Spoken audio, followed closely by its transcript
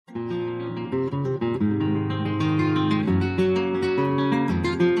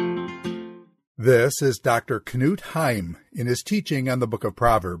This is Dr. Knut Heim in his teaching on the book of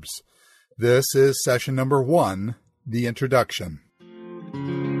Proverbs. This is session number 1, the introduction.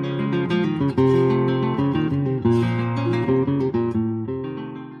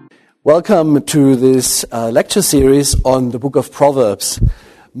 Welcome to this lecture series on the book of Proverbs.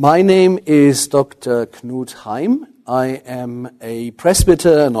 My name is Dr. Knut Heim. I am a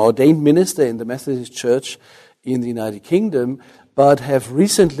presbyter, an ordained minister in the Methodist Church in the United Kingdom, but have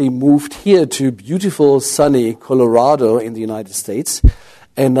recently moved here to beautiful, sunny Colorado in the United States,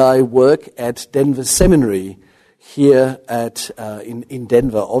 and I work at Denver Seminary here in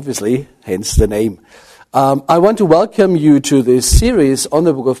Denver, obviously, hence the name. I want to welcome you to this series on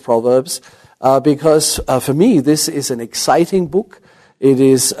the book of Proverbs because for me this is an exciting book. It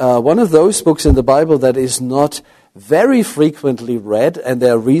is one of those books in the Bible that is not very frequently read, and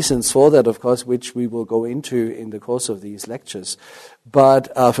there are reasons for that, of course, which we will go into in the course of these lectures. But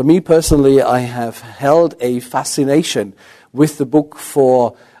for me personally, I have held a fascination with the book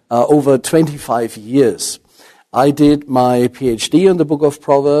for over 25 years. I did my PhD on the book of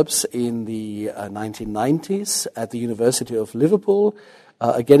Proverbs in the 1990s at the University of Liverpool,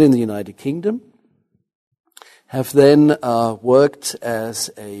 again in the United Kingdom. Have then worked as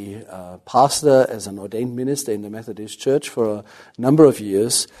a pastor, as an ordained minister in the Methodist Church for a number of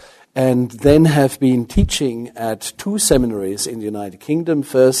years, and then have been teaching at 2 seminaries in the United Kingdom,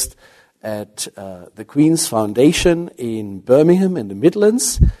 first at the Queen's Foundation in Birmingham in the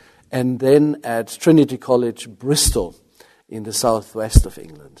Midlands, and then at Trinity College, Bristol, in the southwest of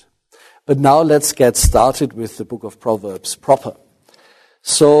England. But now let's get started with the book of Proverbs proper.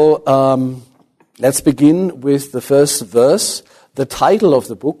 So let's begin with the first verse, the title of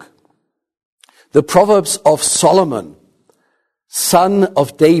the book, The Proverbs of Solomon, son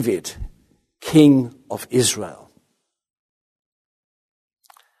of David, king of Israel.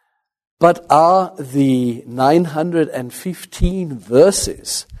 But are the 915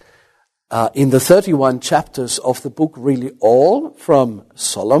 verses in the 31 chapters of the book really all from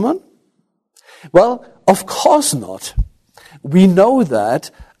Solomon? Well, of course not. We know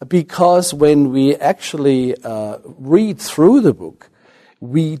that because when we actually read through the book,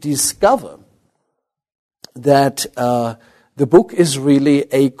 we discover that the book is really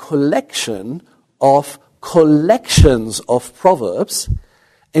a collection of collections of proverbs,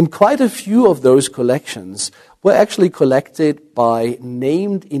 and quite a few of those collections were actually collected by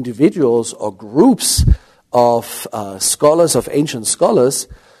named individuals or groups of scholars, of ancient scholars,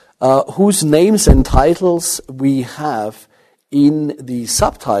 whose names and titles we have in the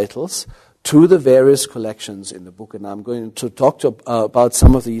subtitles to the various collections in the book. And I'm going to talk about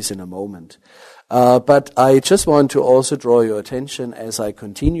some of these in a moment. But I just want to also draw your attention as I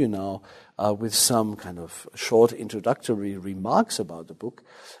continue now with some kind of short introductory remarks about the book,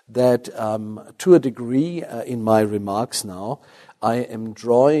 that to a degree in my remarks now, I am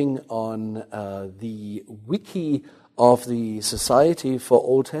drawing on the wiki of the Society for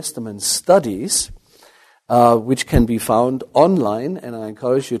Old Testament Studies, which can be found online, and I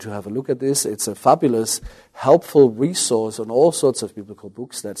encourage you to have a look at this. It's a fabulous, helpful resource on all sorts of biblical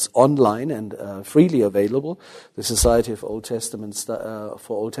books that's online and freely available. The Society of Old Testament for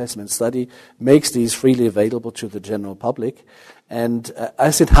Old Testament Study makes these freely available to the general public. And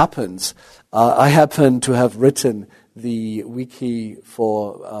as it happens, I happen to have written the wiki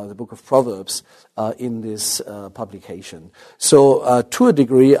for the book of Proverbs in this publication. So to a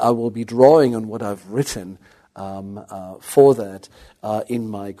degree, I will be drawing on what I've written for that in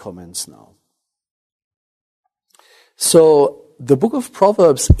my comments now. So the book of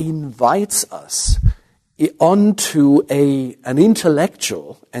Proverbs invites us onto an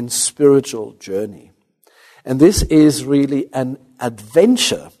intellectual and spiritual journey. And this is really an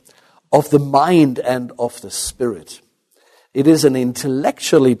adventure of the mind and of the spirit. It is an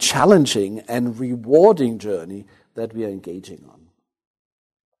intellectually challenging and rewarding journey that we are engaging on.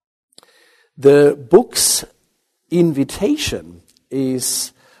 The book's invitation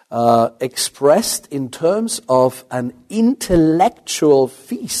is expressed in terms of an intellectual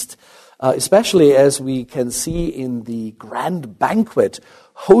feast, especially as we can see in the grand banquet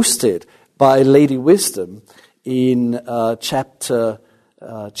hosted by Lady Wisdom in chapter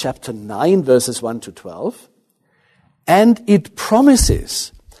 9, verses 1 to 12. And it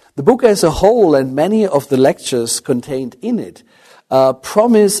promises, the book as a whole and many of the lectures contained in it,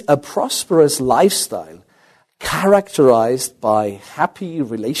 promise a prosperous lifestyle characterized by happy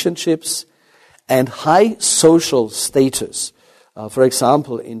relationships and high social status. For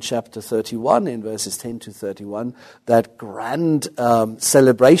example, in chapter 31, in verses 10 to 31, that grand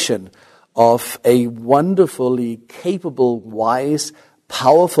celebration of a wonderfully capable, wise,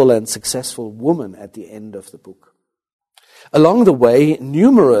 powerful and successful woman at the end of the book. Along the way,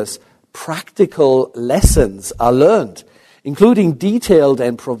 numerous practical lessons are learned, including detailed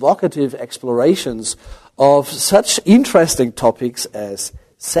and provocative explorations of such interesting topics as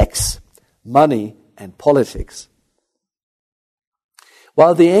sex, money, and politics.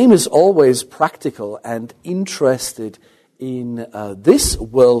 While the aim is always practical and interested in this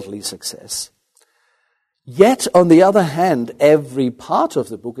worldly success, yet, on the other hand, every part of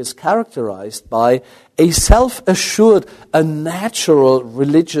the book is characterized by a self-assured, a natural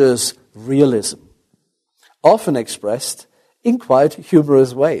religious realism, often expressed in quite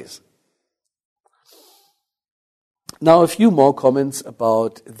humorous ways. Now, a few more comments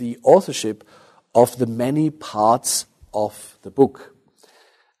about the authorship of the many parts of the book.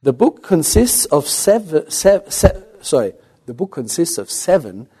 The book consists of seven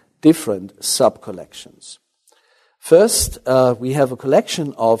different sub-collections. First, we have a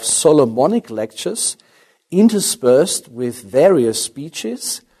collection of Solomonic lectures interspersed with various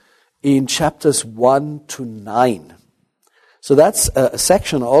speeches in chapters 1 to 9. So that's a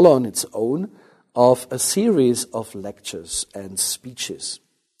section all on its own of a series of lectures and speeches.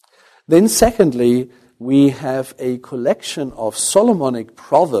 Then secondly, we have a collection of Solomonic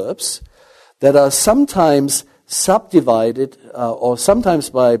proverbs that are sometimes subdivided, or sometimes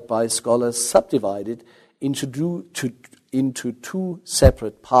by scholars subdivided into two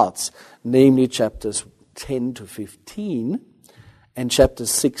separate parts, namely chapters 10 to 15 and chapters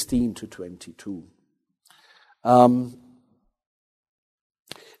 16 to 22.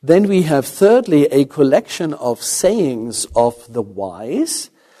 Then we have thirdly a collection of sayings of the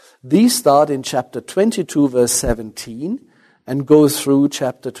wise. These start in chapter 22 verse 17 and go through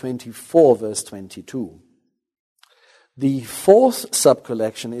chapter 24 verse 22. The fourth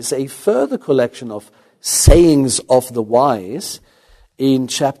sub-collection is a further collection of sayings of the wise in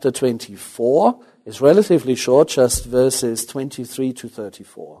chapter 24. It's relatively short, just verses 23 to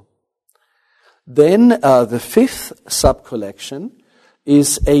 34. Then the fifth sub-collection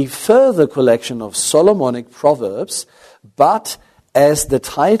is a further collection of Solomonic proverbs, but as the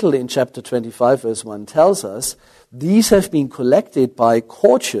title in chapter 25 verse 1 tells us, these have been collected by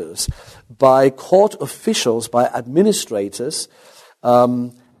courtiers, by court officials, by administrators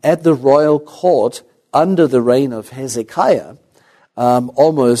at the royal court under the reign of Hezekiah,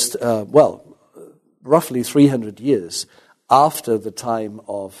 roughly 300 years after the time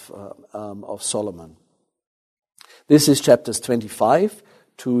of Solomon. This is chapters 25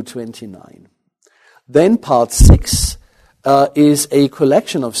 to 29. Then part 6 is a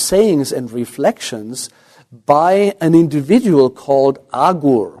collection of sayings and reflections by an individual called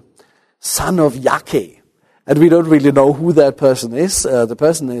Agur, son of Yake. And we don't really know who that person is. The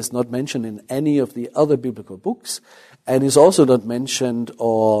person is not mentioned in any of the other biblical books and is also not mentioned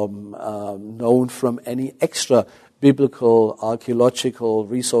or known from any extra biblical archaeological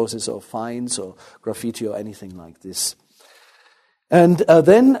resources or finds or graffiti or anything like this. And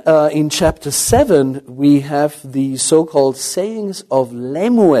then in chapter 7, we have the so-called sayings of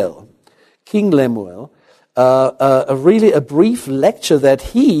Lemuel, King Lemuel, really a brief lecture that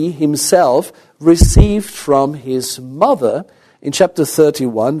he himself received from his mother in chapter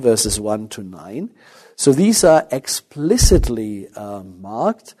 31, verses 1 to 9. So these are explicitly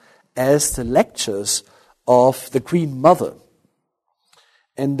marked as the lectures of the Queen Mother.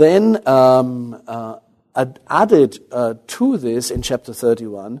 And then added to this in chapter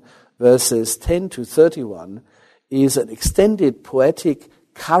 31, verses 10 to 31, is an extended poetic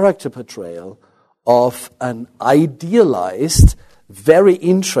character portrayal of an idealized, very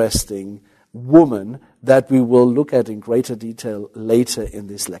interesting woman that we will look at in greater detail later in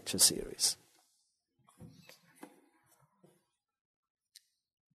this lecture series.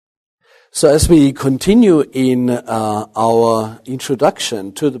 So as we continue in our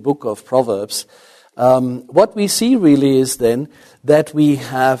introduction to the book of Proverbs, what we see really is then that we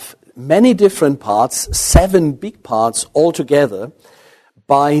have many different parts, 7 big parts altogether,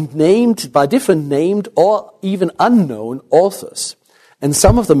 by different named or even unknown authors. And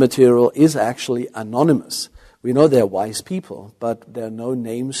some of the material is actually anonymous. We know they're wise people, but there are no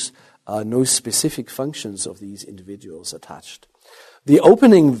names, no specific functions of these individuals attached. The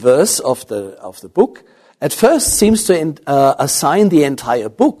opening verse of the book at first seems to assign the entire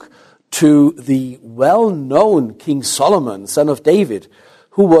book to the well-known King Solomon, son of David,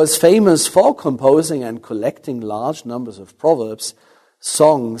 who was famous for composing and collecting large numbers of proverbs,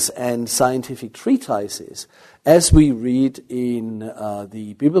 songs, and scientific treatises, as we read in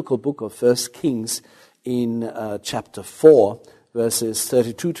the biblical book of 1 Kings in chapter 4, verses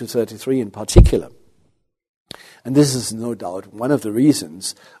 32 to 33 in particular. And this is no doubt one of the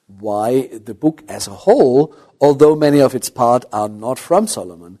reasons why the book as a whole, although many of its parts are not from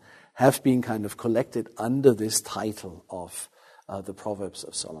Solomon, have been kind of collected under this title of the Proverbs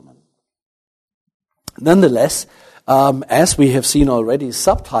of Solomon. Nonetheless, as we have seen already,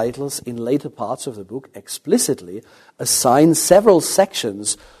 subtitles in later parts of the book explicitly assign several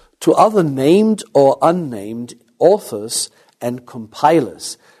sections to other named or unnamed authors and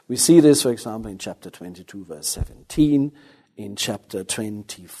compilers. We see this, for example, in chapter 22, verse 17, in chapter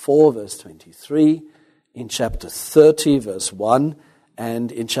 24, verse 23, in chapter 30, verse 1,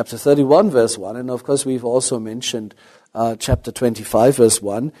 and in chapter 31, verse 1. And of course, we've also mentioned chapter 25, verse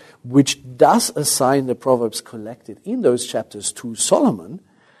 1, which does assign the Proverbs collected in those chapters to Solomon,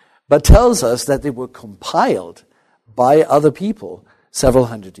 but tells us that they were compiled by other people several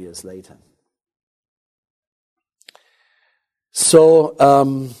hundred years later. So,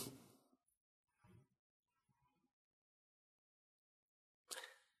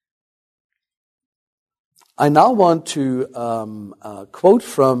 I now want to quote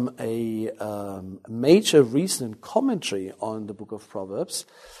from a major recent commentary on the book of Proverbs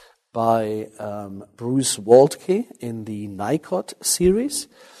by Bruce Waltke in the Nikot series,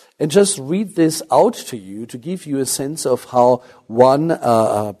 and just read this out to you to give you a sense of how one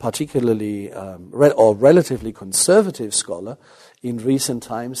particularly or relatively conservative scholar in recent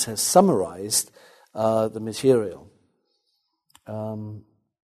times has summarized the material.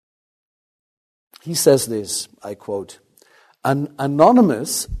 He says this, I quote, "An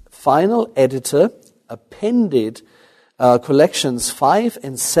anonymous final editor appended collections 5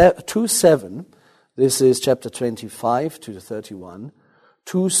 and 7, this is chapter 25 to 31,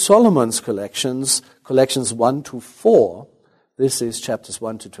 to Solomon's collections 1 to 4, this is chapters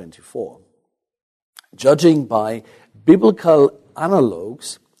 1 to 24. Judging by biblical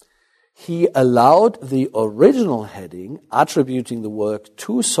analogues, he allowed the original heading, attributing the work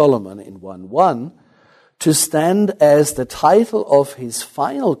to Solomon in 1:1, to stand as the title of his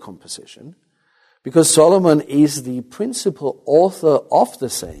final composition, because Solomon is the principal author of the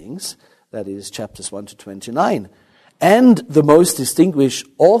sayings, that is chapters 1 to 29, and the most distinguished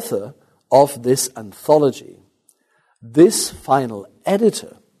author of this anthology. This final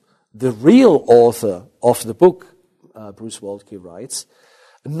editor, the real author of the book, Bruce Waltke writes,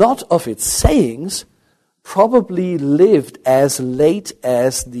 not of its sayings, probably lived as late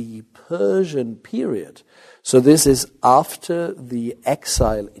as the Persian period. So this is after the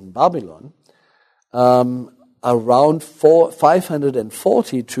exile in Babylon, around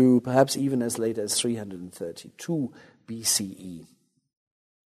 540 to perhaps even as late as 332 BCE.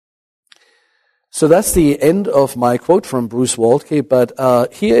 So that's the end of my quote from Bruce Waltke, but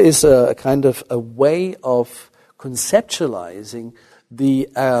here is a kind of a way of conceptualizing the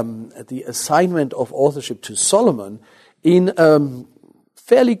assignment of authorship to Solomon in a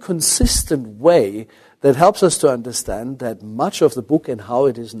fairly consistent way that helps us to understand that much of the book and how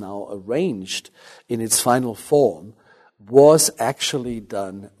it is now arranged in its final form was actually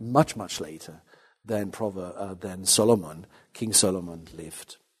done much, much later than Solomon, King Solomon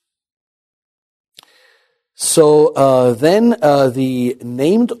lived. So then the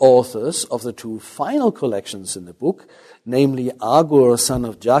named authors of the two final collections in the book, namely Agur, son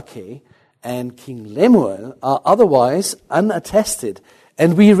of Jakeh, and King Lemuel, are otherwise unattested,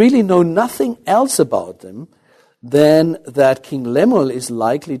 and we really know nothing else about them than that King Lemuel is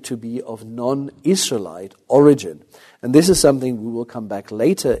likely to be of non-Israelite origin. And this is something we will come back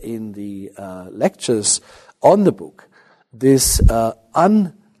later in the lectures on the book. This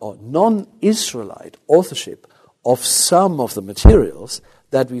non-Israelite authorship of some of the materials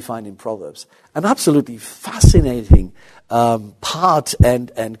that we find in Proverbs. An absolutely fascinating part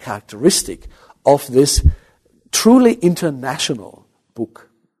and characteristic of this truly international book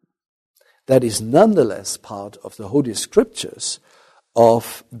that is nonetheless part of the Holy Scriptures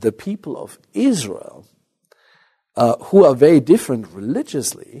of the people of Israel, who are very different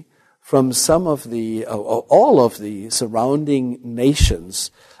religiously from some of the, or all of the surrounding nations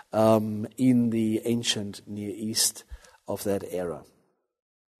in the ancient Near East of that era.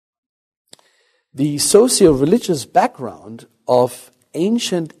 The socio-religious background of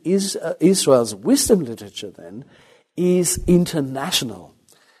ancient Israel's wisdom literature, then, is international.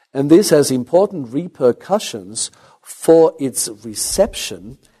 And this has important repercussions for its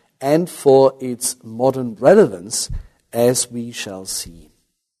reception and for its modern relevance, as we shall see.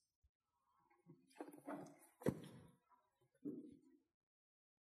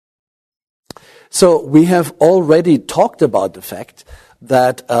 So we have already talked about the fact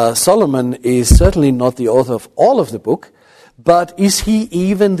that Solomon is certainly not the author of all of the book, But is he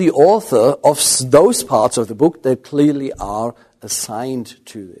even the author of those parts of the book that clearly are assigned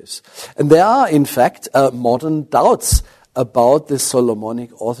to this? And there are, in fact, modern doubts about the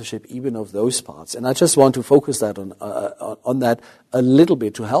Solomonic authorship, even of those parts. And I just want to focus that on that a little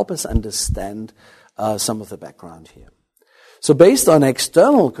bit to help us understand some of the background here. So based on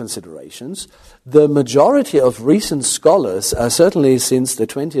external considerations, the majority of recent scholars, certainly since the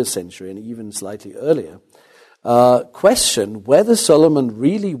 20th century and even slightly earlier, question whether Solomon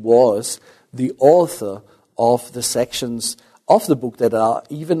really was the author of the sections of the book that are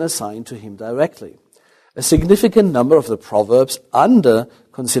even assigned to him directly. A significant number of the Proverbs under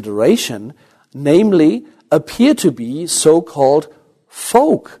consideration, namely, appear to be so-called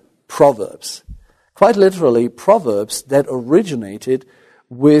folk proverbs. Quite literally, proverbs that originated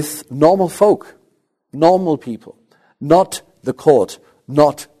with normal folk, normal people, not the court,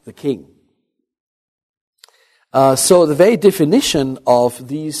 not the king. So the very definition of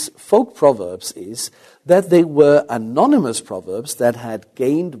these folk proverbs is that they were anonymous proverbs that had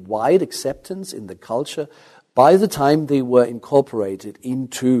gained wide acceptance in the culture by the time they were incorporated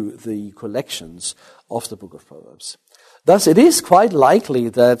into the collections of the book of Proverbs. Thus, it is quite likely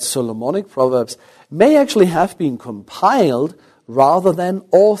that Solomonic proverbs may actually have been compiled rather than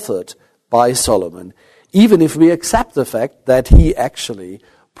authored by Solomon, even if we accept the fact that he actually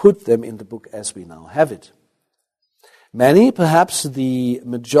put them in the book as we now have it. Many, perhaps the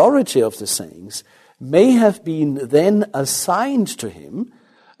majority of the sayings, may have been then assigned to him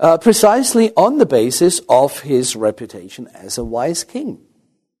precisely on the basis of his reputation as a wise king.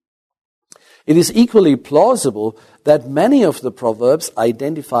 It is equally plausible that many of the proverbs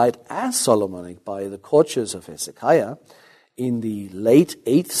identified as Solomonic by the courtiers of Hezekiah in the late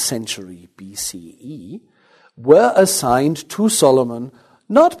 8th century BCE were assigned to Solomon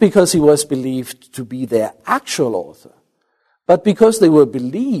not because he was believed to be their actual author, but because they were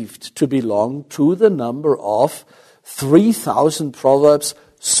believed to belong to the number of 3,000 proverbs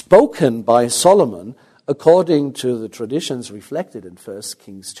spoken by Solomon according to the traditions reflected in 1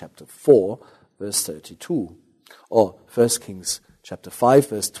 Kings chapter 4, verse 32, or 1 Kings chapter 5,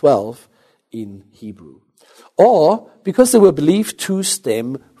 verse 12 in Hebrew, or because they were believed to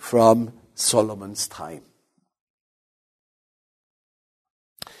stem from Solomon's time.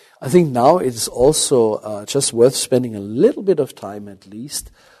 I think now it is also just worth spending a little bit of time at least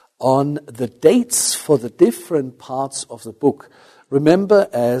on the dates for the different parts of the book. Remember,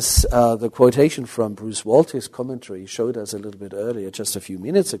 as the quotation from Bruce Walters' commentary showed us a little bit earlier, just a few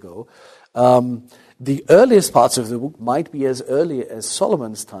minutes ago, the earliest parts of the book might be as early as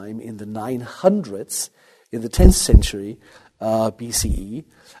Solomon's time in the 900s, in the 10th century BCE,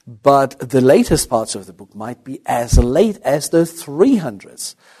 but the latest parts of the book might be as late as the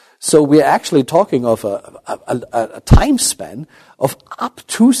 300s. So we're actually talking of a time span of up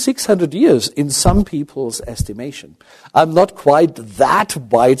to 600 years in some people's estimation. I'm not quite that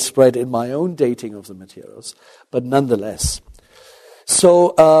widespread in my own dating of the materials, but nonetheless.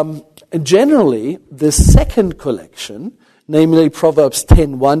 So generally, the second collection, namely Proverbs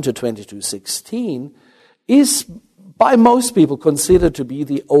 10:1 to 22:16, is by most people considered to be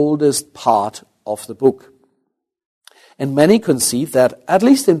the oldest part of the book. And many concede that, at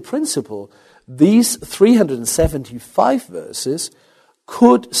least in principle, these 375 verses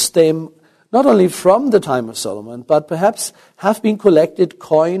could stem not only from the time of Solomon, but perhaps have been collected,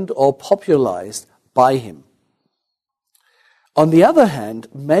 coined, or popularized by him. On the other hand,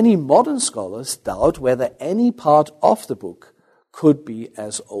 many modern scholars doubt whether any part of the book could be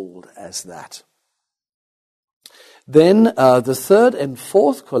as old as that. Then the third and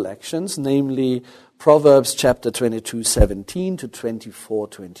fourth collections, namely Proverbs chapter 22:17 to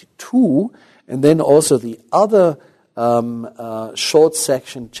 24:22, and then also the other short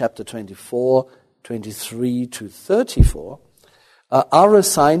section, chapter 24:23 to 34, are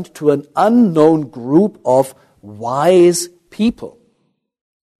assigned to an unknown group of wise people.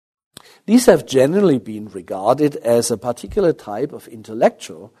 These have generally been regarded as a particular type of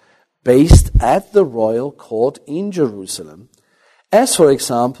intellectual based at the royal court in Jerusalem, as, for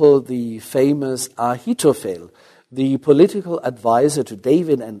example, the famous Ahithophel, the political advisor to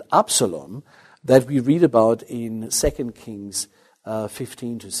David and Absalom that we read about in 2 Kings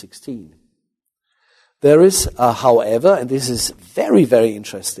 15 to 16. There is, however, and this is very, very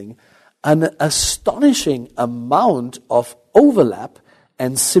interesting, an astonishing amount of overlap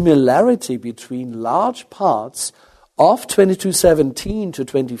and similarity between large parts of 22:17 to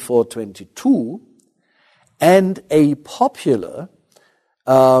 24:22 and a popular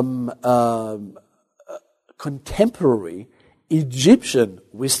contemporary Egyptian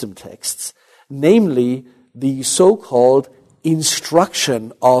wisdom texts, namely the so-called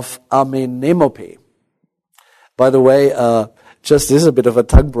instruction of amenemope. By the way, just this is a bit of a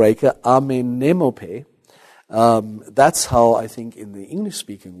tongue breaker, amenemope. That's how I think in the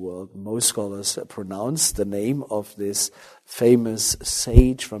English-speaking world most scholars pronounce the name of this famous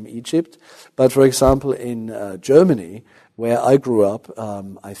sage from Egypt. But for example, in Germany, where I grew up,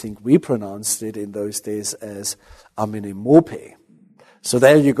 I think we pronounced it in those days as amenemope. So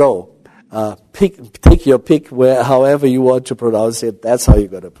there you go. Take your pick however you want to pronounce it. That's how you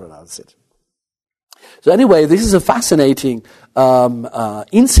got to pronounce it. So anyway, this is a fascinating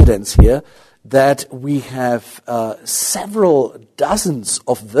incident here, that we have several dozens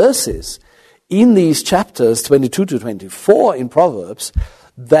of verses in these chapters 22 to 24 in Proverbs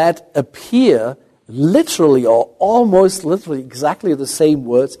that appear literally or almost literally exactly the same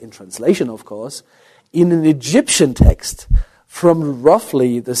words in translation, of course, in an Egyptian text from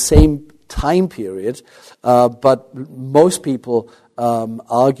roughly the same time period, but most people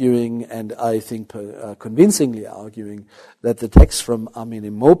arguing, and I think convincingly arguing, that the text from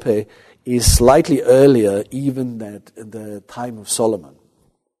Amenemope is slightly earlier even than the time of Solomon.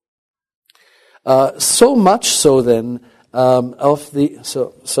 So much so then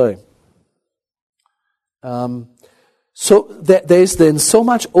there's then so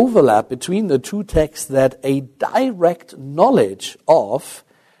much overlap between the two texts that a direct knowledge of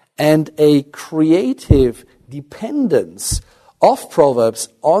and a creative dependence of Proverbs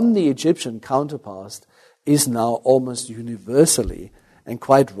on the Egyptian counterpart is now almost universally and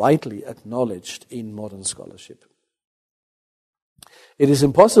quite rightly acknowledged in modern scholarship. It is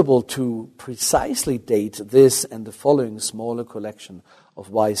impossible to precisely date this and the following smaller collection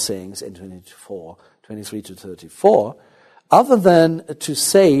of wise sayings in 23 to 34, other than to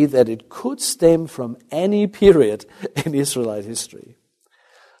say that it could stem from any period in Israelite history.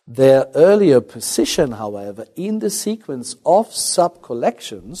 Their earlier position, however, in the sequence of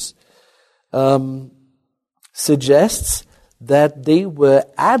sub-collections suggests that they were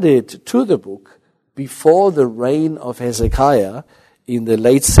added to the book before the reign of Hezekiah in the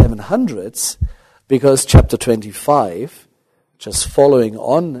late 700s, because chapter 25, just following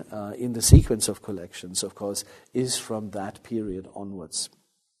on in the sequence of collections, of course, is from that period onwards.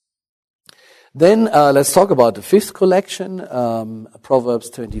 Then let's talk about the fifth collection, Proverbs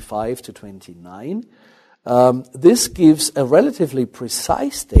 25 to 29. This gives a relatively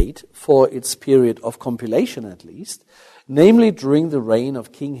precise date for its period of compilation at least, namely during the reign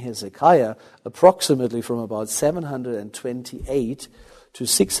of King Hezekiah, approximately from about 728 to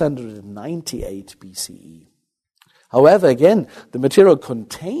 698 BCE. However, again, the material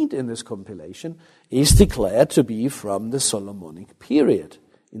contained in this compilation is declared to be from the Solomonic period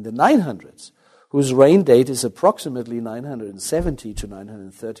in the 900s, whose reign date is approximately 970 to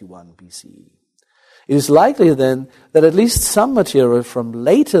 931 BCE. It is likely then that at least some material from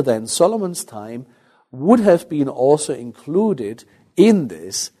later than Solomon's time would have been also included in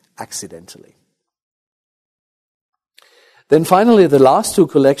this accidentally. Then finally, the last two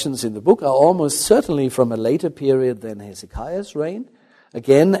collections in the book are almost certainly from a later period than Hezekiah's reign,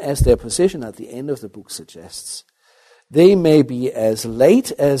 again as their position at the end of the book suggests. They may be as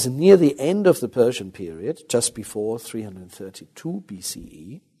late as near the end of the Persian period, just before 332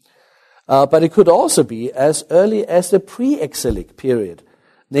 BCE, but it could also be as early as the pre-exilic period,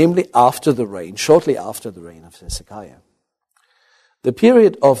 namely shortly after the reign of Hezekiah. The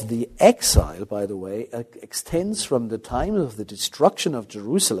period of the exile, by the way, extends from the time of the destruction of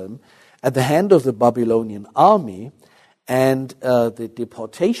Jerusalem at the hand of the Babylonian army and the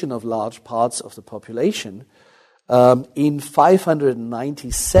deportation of large parts of the population in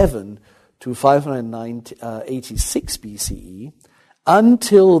 597 to 586 BCE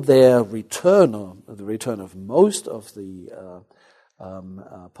until their return, or the return of most of the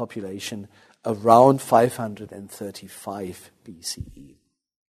population, around 535 BCE.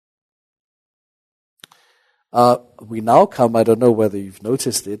 We now come, I don't know whether you've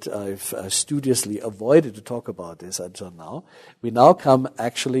noticed it, I've studiously avoided to talk about this until now. We now come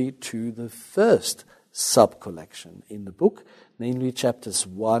actually to the first sub-collection in the book, namely chapters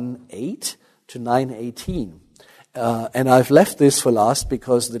 1:8 to 9:18. And I've left this for last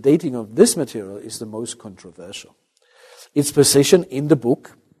because the dating of this material is the most controversial. Its position in the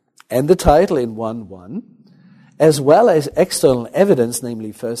book and the title in 1:1, as well as external evidence,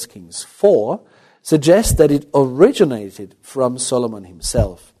 namely 1 Kings 4, suggests that it originated from Solomon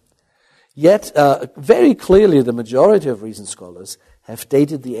himself. Yet, very clearly, the majority of recent scholars have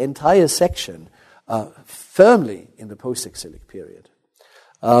dated the entire section firmly in the post-exilic period.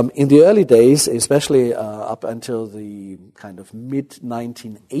 In the early days, especially up until the kind of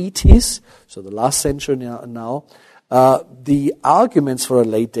mid-1980s, so the last century now, the arguments for a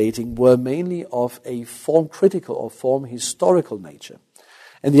late dating were mainly of a form critical or form historical nature.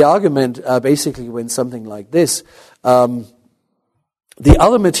 And the argument basically went something like this. The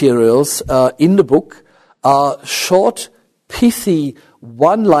other materials in the book are short, pithy,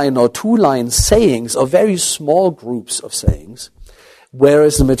 one-line or two-line sayings, or very small groups of sayings,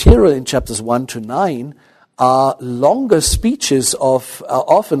 whereas the material in chapters 1 to 9 are longer speeches of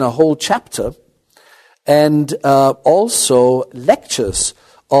often a whole chapter, and also lectures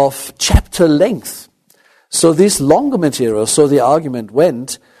of chapter length. So this longer material, so the argument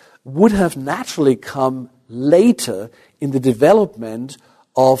went, would have naturally come later in the development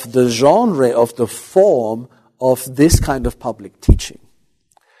of the genre, of the form of this kind of public teaching.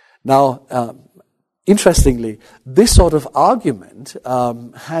 Now, interestingly, this sort of argument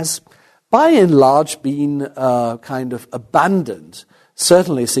has by and large been kind of abandoned,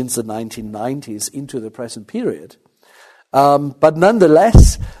 certainly since the 1990s into the present period. But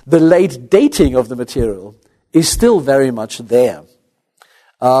nonetheless, the late dating of the material is still very much there.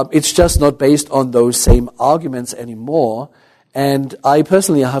 It's just not based on those same arguments anymore. And I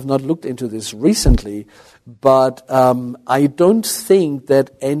personally have not looked into this recently, but I don't think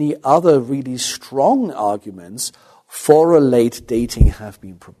that any other really strong arguments for a late dating have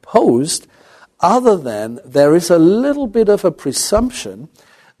been proposed, other than there is a little bit of a presumption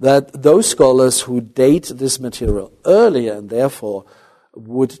that those scholars who date this material earlier and therefore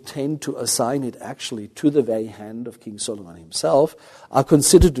would tend to assign it actually to the very hand of King Solomon himself are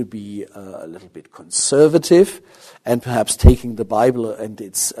considered to be a little bit conservative and perhaps taking the Bible and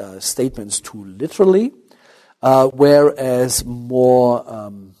its statements too literally, whereas more,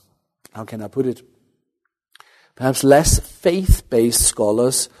 how can I put it, perhaps less faith-based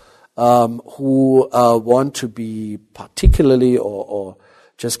scholars who want to be particularly or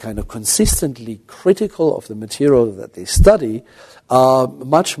just kind of consistently critical of the material that they study, are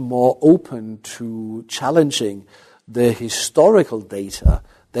much more open to challenging the historical data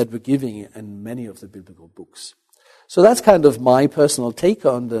that we're giving in many of the biblical books. So that's kind of my personal take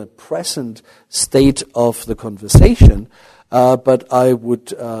on the present state of the conversation, but I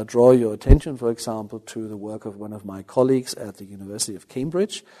would draw your attention, for example, to the work of one of my colleagues at the University of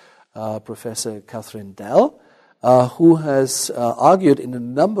Cambridge, Professor Catherine Dell, who has argued in a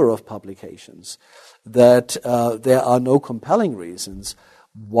number of publications that there are no compelling reasons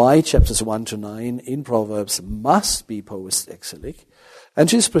why chapters 1 to 9 in Proverbs must be post-exilic. And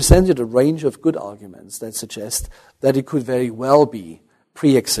she's presented a range of good arguments that suggest that it could very well be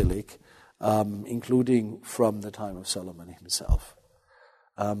pre-exilic, including from the time of Solomon himself.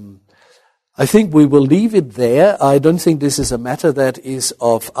 I think we will leave it there. I don't think this is a matter that is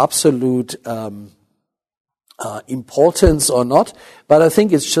of absolute importance or not, but I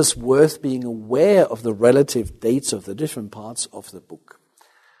think it's just worth being aware of the relative dates of the different parts of the book.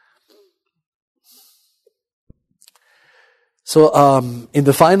 So in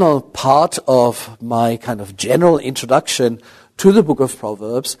the final part of my kind of general introduction to the book of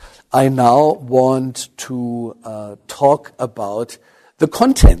Proverbs, I now want to talk about the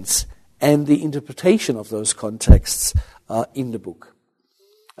contents and the interpretation of those contexts in the book.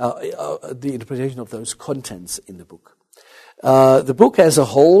 The interpretation of those contents in the book. The book as a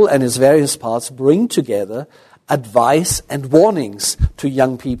whole and its various parts bring together advice and warnings to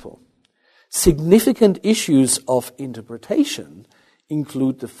young people. Significant issues of interpretation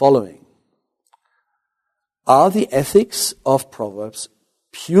include the following. Are the ethics of Proverbs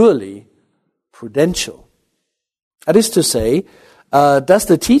purely prudential? That is to say, does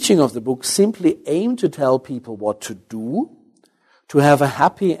the teaching of the book simply aim to tell people what to do, to have a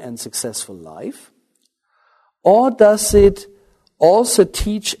happy and successful life? Or does it also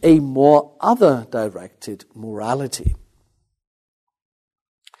teach a more other-directed morality?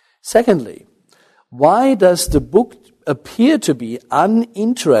 Secondly, why does the book appear to be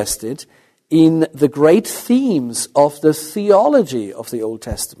uninterested in the great themes of the theology of the Old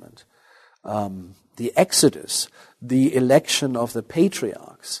Testament? The Exodus, the election of the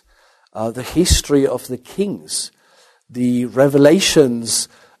patriarchs, the history of the kings, the revelations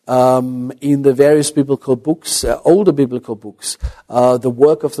in the various biblical books, older biblical books, the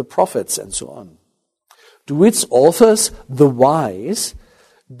work of the prophets, and so on. Do its authors, the wise,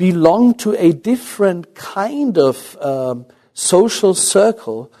 belong to a different kind of social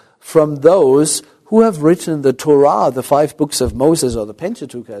circle from those who have written the Torah, the 5 books of Moses, or the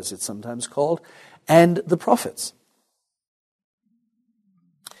Pentateuch as it's sometimes called, and the prophets?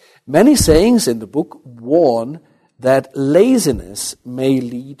 Many sayings in the book warn that laziness may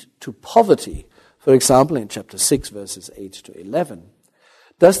lead to poverty. For example, in chapter 6, verses 8 to 11.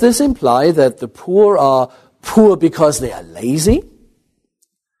 Does this imply that the poor are poor because they are lazy?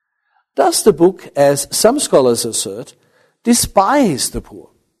 Does the book, as some scholars assert, despise the poor?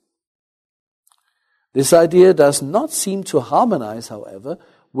 This idea does not seem to harmonize, however,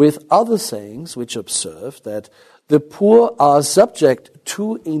 with other sayings which observe that the poor are subject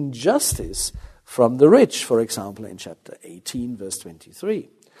to injustice from the rich, for example, in chapter 18, verse 23.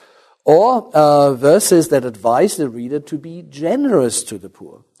 Or verses that advise the reader to be generous to the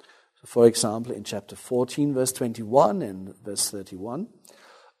poor. For example, in chapter 14, verse 21 and verse 31,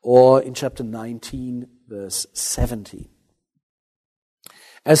 or in chapter 19, verse 17.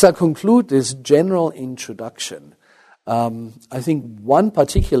 As I conclude this general introduction, I think one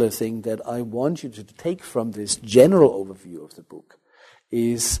particular thing that I want you to take from this general overview of the book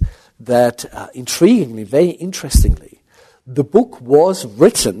is that, intriguingly, very interestingly, the book was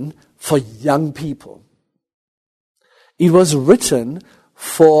written for young people. It was written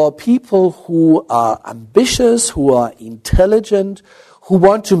for people who are ambitious, who are intelligent, who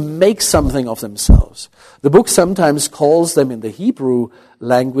want to make something of themselves. The book sometimes calls them in the Hebrew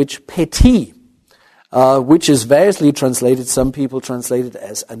language petit, which is variously translated. Some people translate it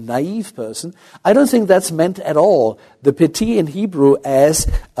as a naive person. I don't think that's meant at all. The petit in Hebrew, as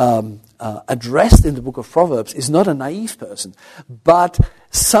addressed in the book of Proverbs, is not a naive person, but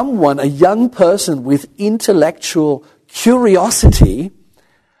someone, a young person with intellectual curiosity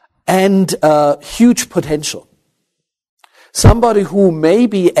and huge potential. Somebody who may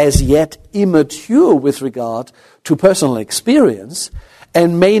be as yet immature with regard to personal experience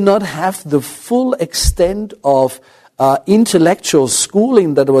and may not have the full extent of intellectual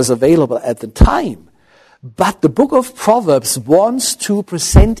schooling that was available at the time. But the book of Proverbs wants to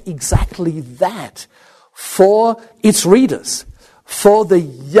present exactly that for its readers, for the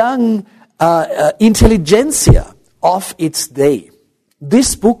young intelligentsia of its day.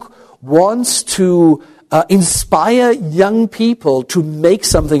 This book wants to inspire young people to make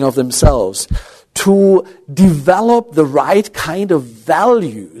something of themselves, to develop the right kind of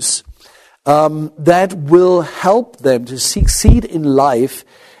values that will help them to succeed in life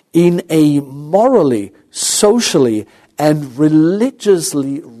in a morally, socially, and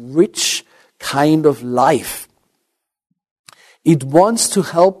religiously rich kind of life. It wants to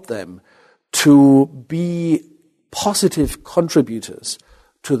help them to be positive contributors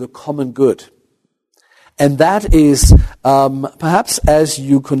to the common good. And that is, perhaps as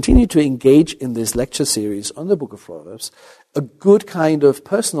you continue to engage in this lecture series on the book of Proverbs, a good kind of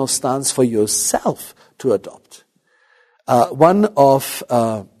personal stance for yourself to adopt. One of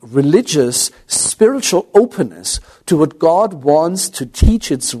religious, spiritual openness to what God wants to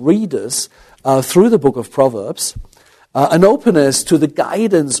teach its readers through the book of Proverbs. An openness to the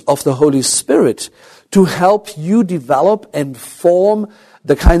guidance of the Holy Spirit to help you develop and form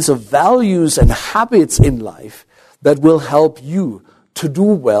the kinds of values and habits in life that will help you to do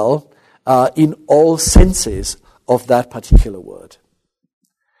well in all senses of that particular word.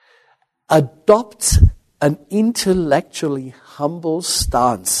 Adopt an intellectually humble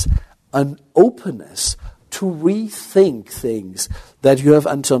stance, an openness to rethink things that you have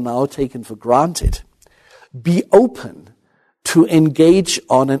until now taken for granted. Be open to engage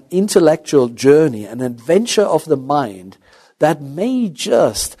on an intellectual journey, an adventure of the mind that may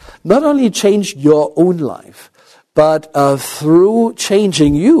just not only change your own life, but through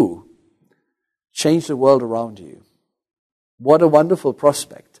changing you, change the world around you. What a wonderful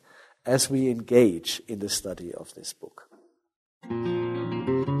prospect as we engage in the study of this book.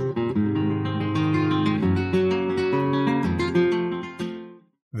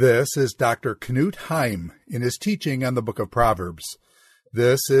 This is Dr. Knut Heim in his teaching on the book of Proverbs.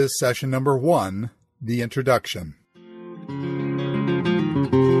 This is session number 1, the introduction.